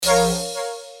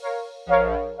Yeah.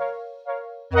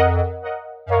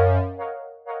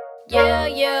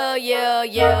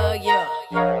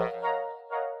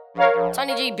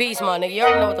 Tiny G beats, my nigga. You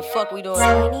already know what the fuck we doing.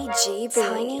 Tiny G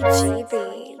beats.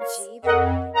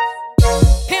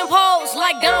 Pimp hoes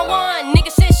like Gun One.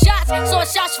 Nigga send shots, so a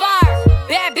shot's fired.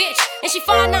 Bad bitch, and she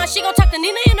 5'9", she gon' talk to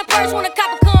Nina in the purse when the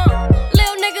copper come.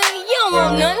 Lil nigga, you don't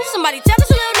want nothing. Somebody tell this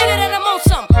little nigga that I'm on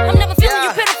something. I'm never feeling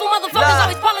you pitiful motherfuckers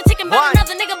always politicking about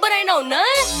another nigga, but ain't no none.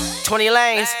 20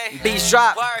 lanes, beats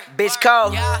drop, bitch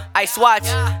cold, ice watch,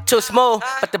 too smooth,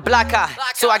 but the block high.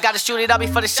 So I gotta shoot it up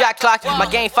before the shot clock. My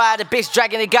game fire, the bitch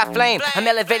dragon, it got flame. I'm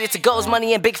elevated to goals,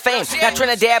 money, and big fame. Not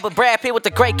Trinidad, but Brad Pitt with the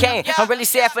great cane. I'm really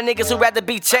sad for niggas who rather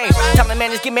be changed. Time to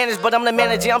manage, get managed, but I'm the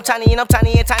manager. I'm tiny and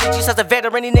Tiny G as a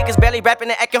veteran. These niggas barely rapping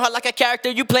and acting hard like a character.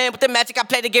 You playing with the magic, I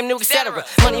play the game new, etc.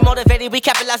 Money motivated, we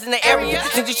capitalize in the area.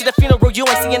 Send you to the funeral, you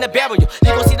ain't seeing the burial. You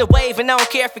gon' see the wave and I don't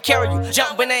care if it carry you.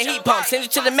 Jump in that heat pump, send you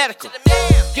to the medical.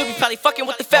 You be probably fucking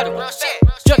with the federal.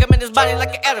 Drug him in his body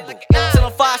like an edible. Send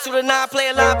on fire, shoot a 9, play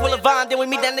a line, pull a vine. Then we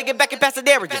meet that nigga back in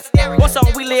Pasadena. One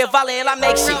song we live, violent, I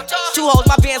make shit. 2 hoes,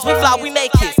 my bands, we fly, we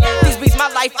make hits. These beats, my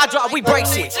life, I draw, we break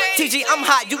shit. TG, I'm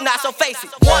hot, you not, so face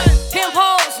it. Pimp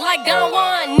hoes like Gun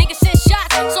One. Nigga send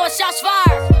shots, so a shot's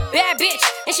fired. Bad bitch,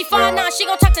 and she 5'9", she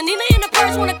gon' talk to Nina in the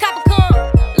purse when the copper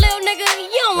come. Lil nigga,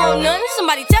 you don't want nothing.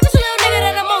 Somebody tell this little nigga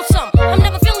that I'm on something. I'm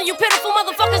never feeling you pitiful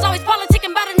motherfuckers always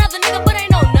politicking about another nigga, but ain't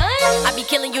no none. I be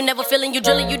killing you, never feeling you,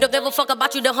 drilling you, don't give a fuck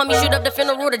about you. The homie shoot up the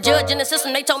funeral, the judge in the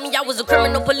system. They told me I was a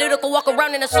criminal, political, walk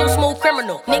around in a smooth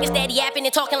criminal. Niggas steady yapping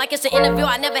and talking like it's an interview.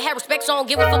 I never had respect, so I don't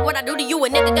give a fuck what I do to you. A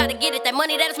nigga gotta get it, that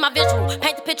money, that is my visual.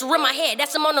 Paint the picture in my head,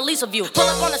 that's a Mona Lisa view. Pull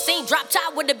up on the scene, drop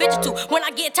top with the bitch or two. When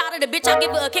I get tired of the bitch, I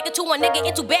give her a kick or two. One nigga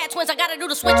into bad twins, I gotta do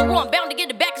the switcheroo. I'm bound to get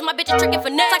it back, cause my bitch is tricking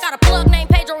finesse. I got a plug named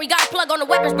Pedro, he got a plug on the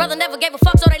weapons. Brother never gave a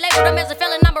fuck, so they labeled him as a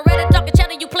felon. I'm ready talking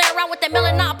cheddar, you play around with that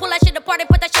melon. Nah, pull that shit apart and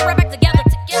put that shit right back together.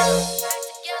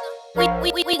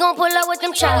 We gon' pull up with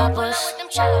them choppers.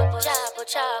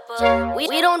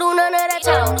 We don't do none of that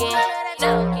talking.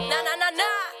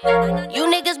 You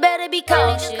niggas better be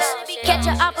cautious. Catch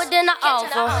a offer, then I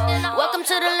offer. Welcome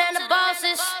to the land of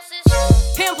bosses.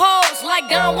 Pimp hoes like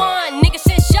Gun One. Nigga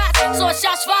send shots, so a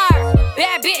shot's fired.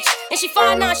 Bad bitch, and she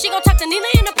 5'9", she gon' talk to Nina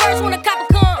in the purse when the copper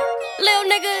come. Lil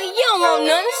nigga, you don't want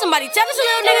nothing. Somebody tell this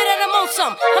little nigga that I'm on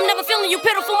something. I'm never feeling you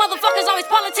pitiful motherfuckers always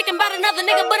politicking about another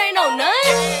nigga, but ain't no none.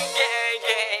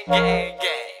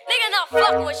 Nigga not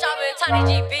fucking with Shabba and Tiny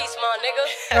G beats, my nigga.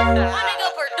 My nigga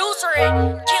producer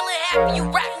and killing half of you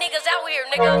rap niggas out here,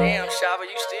 nigga. Damn, Shabba,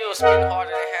 you still spitting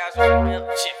harder than half the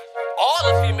females. Shit, all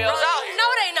the females out here. No,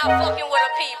 they not fucking with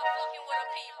a peep.